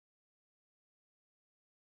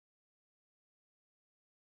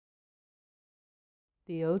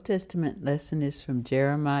The Old Testament lesson is from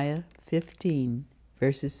Jeremiah 15,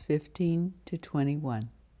 verses 15 to 21.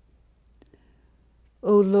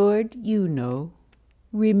 O Lord, you know,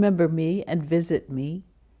 remember me and visit me,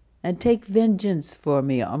 and take vengeance for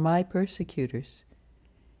me on my persecutors.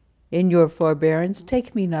 In your forbearance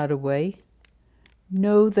take me not away.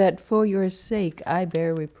 Know that for your sake I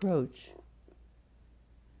bear reproach.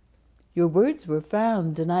 Your words were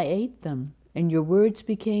found, and I ate them, and your words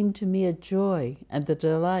became to me a joy and the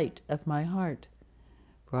delight of my heart.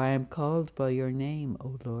 For I am called by your name,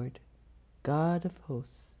 O Lord, God of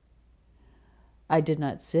hosts. I did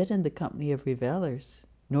not sit in the company of revelers,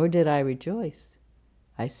 nor did I rejoice.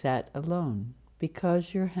 I sat alone,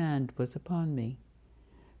 because your hand was upon me,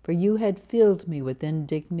 for you had filled me with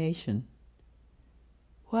indignation.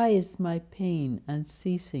 Why is my pain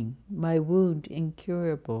unceasing, my wound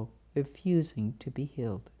incurable, refusing to be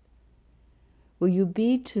healed? Will you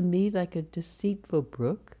be to me like a deceitful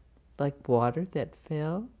brook, like water that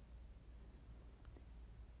fell?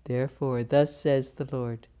 Therefore, thus says the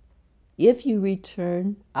Lord, if you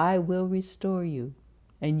return, I will restore you,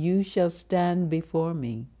 and you shall stand before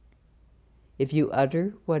me. If you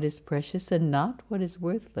utter what is precious and not what is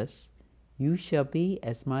worthless, you shall be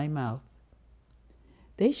as my mouth.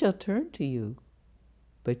 They shall turn to you,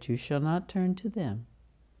 but you shall not turn to them.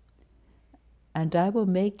 And I will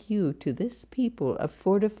make you to this people a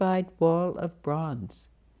fortified wall of bronze.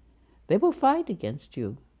 They will fight against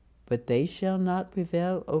you, but they shall not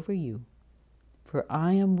prevail over you. For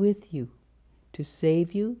I am with you to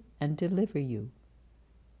save you and deliver you,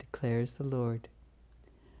 declares the Lord.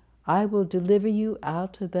 I will deliver you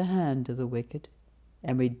out of the hand of the wicked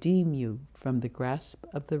and redeem you from the grasp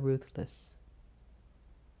of the ruthless.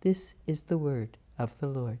 This is the word of the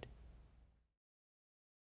Lord.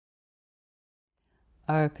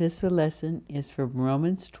 Our epistle lesson is from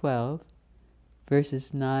Romans 12,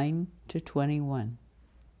 verses 9 to 21.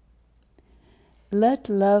 Let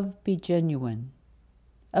love be genuine.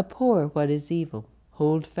 Abhor what is evil.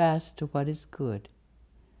 Hold fast to what is good.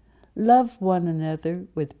 Love one another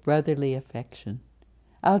with brotherly affection.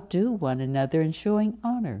 Outdo one another in showing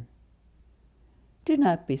honor. Do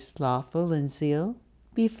not be slothful in zeal.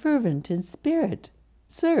 Be fervent in spirit.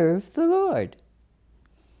 Serve the Lord.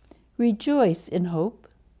 Rejoice in hope,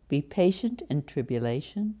 be patient in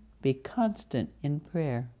tribulation, be constant in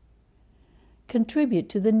prayer. Contribute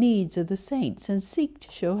to the needs of the saints and seek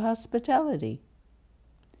to show hospitality.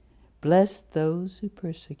 Bless those who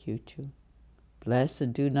persecute you. Bless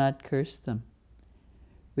and do not curse them.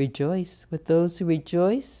 Rejoice with those who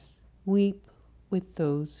rejoice, weep with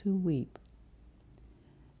those who weep.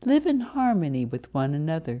 Live in harmony with one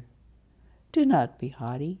another. Do not be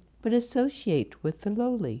haughty, but associate with the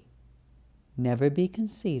lowly. Never be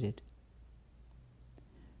conceited.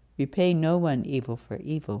 Repay no one evil for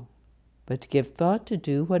evil, but give thought to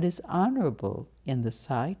do what is honorable in the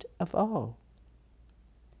sight of all.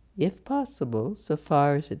 If possible, so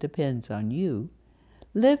far as it depends on you,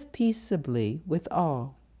 live peaceably with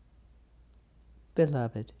all.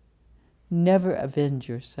 Beloved, never avenge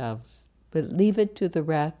yourselves, but leave it to the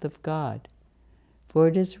wrath of God. For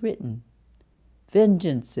it is written,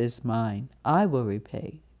 vengeance is mine, I will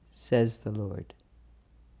repay, says the Lord.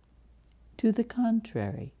 To the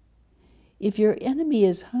contrary, if your enemy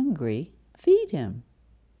is hungry, feed him.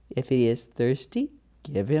 If he is thirsty,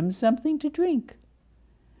 give him something to drink.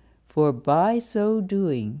 For by so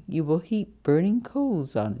doing you will heap burning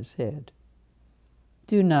coals on his head.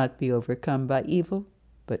 Do not be overcome by evil,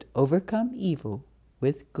 but overcome evil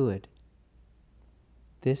with good.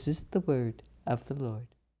 This is the word of the Lord.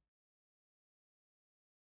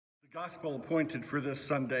 The gospel appointed for this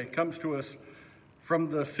Sunday comes to us from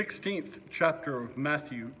the 16th chapter of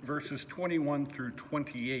Matthew, verses 21 through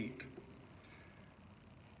 28.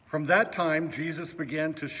 From that time, Jesus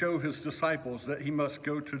began to show his disciples that he must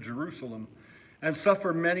go to Jerusalem and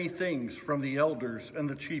suffer many things from the elders and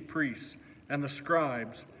the chief priests and the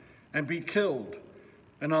scribes, and be killed,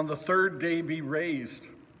 and on the third day be raised.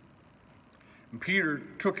 And Peter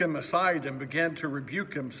took him aside and began to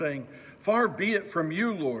rebuke him, saying, Far be it from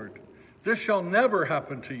you, Lord. This shall never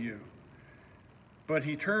happen to you. But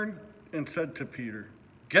he turned and said to Peter,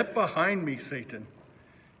 Get behind me, Satan.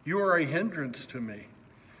 You are a hindrance to me,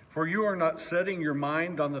 for you are not setting your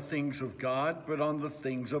mind on the things of God, but on the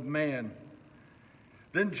things of man.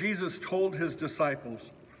 Then Jesus told his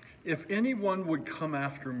disciples, If anyone would come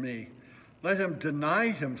after me, let him deny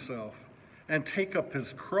himself and take up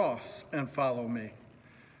his cross and follow me.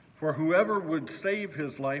 For whoever would save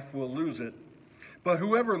his life will lose it, but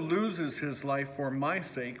whoever loses his life for my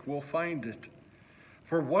sake will find it.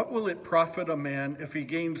 For what will it profit a man if he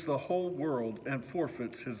gains the whole world and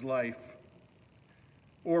forfeits his life?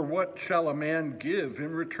 Or what shall a man give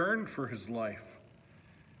in return for his life?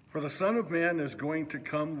 For the Son of Man is going to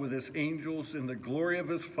come with his angels in the glory of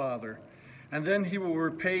his Father, and then he will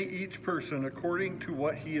repay each person according to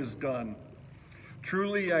what he has done.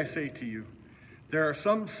 Truly I say to you, there are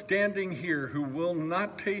some standing here who will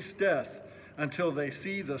not taste death until they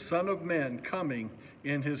see the Son of Man coming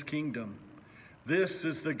in his kingdom. This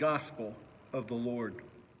is the gospel of the Lord.